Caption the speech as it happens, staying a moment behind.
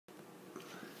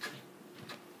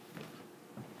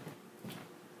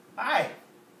Hi,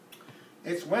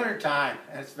 it's winter time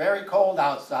and it's very cold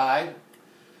outside,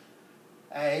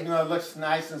 even though it looks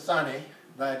nice and sunny,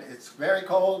 but it's very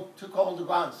cold, too cold to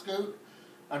go out and scoot.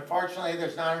 Unfortunately,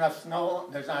 there's not enough snow,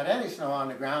 there's not any snow on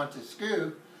the ground to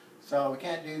scoot, so we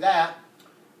can't do that.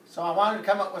 So I wanted to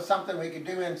come up with something we could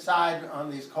do inside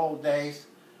on these cold days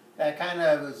that kind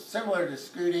of is similar to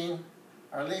scooting,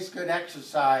 or at least good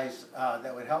exercise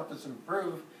that would help us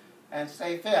improve and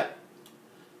stay fit.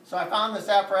 So I found this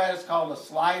apparatus called a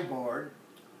slide board,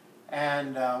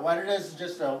 and what it is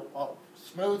just a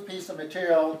smooth piece of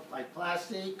material like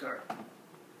plastic or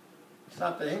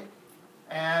something,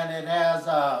 and it has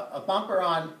a bumper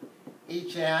on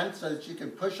each end so that you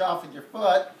can push off with your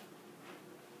foot.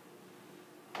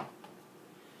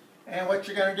 And what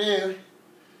you're going to do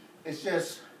is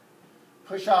just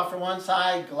push off from one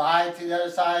side, glide to the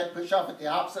other side, push off with the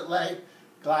opposite leg,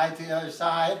 glide to the other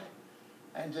side,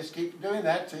 and just keep doing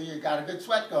that till you got a good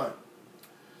sweat going.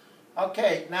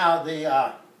 Okay, now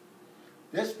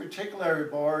this particular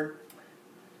board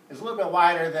is a little bit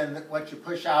wider than what you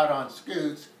push out on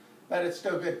scoots, but it's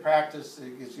still good practice.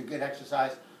 It gives you good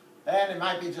exercise, and it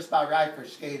might be just about right for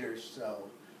skaters. So,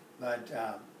 but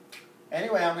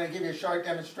anyway, I'm going to give you a short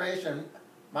demonstration.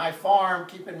 My form,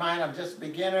 keep in mind, I'm just a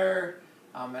beginner.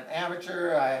 I'm an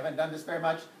amateur. I haven't done this very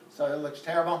much, so it looks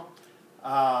terrible.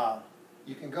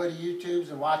 You can go to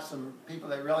YouTube and watch some people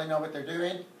that really know what they're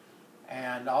doing.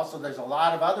 And also there's a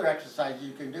lot of other exercises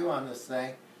you can do on this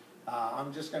thing.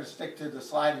 I'm just going to stick to the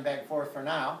sliding back and forth for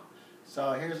now.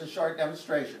 So here's a short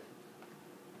demonstration.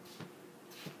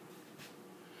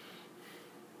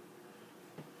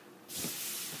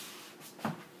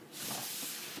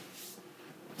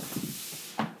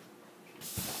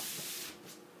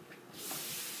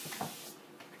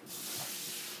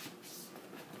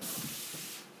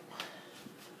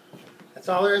 That's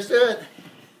all there is to it.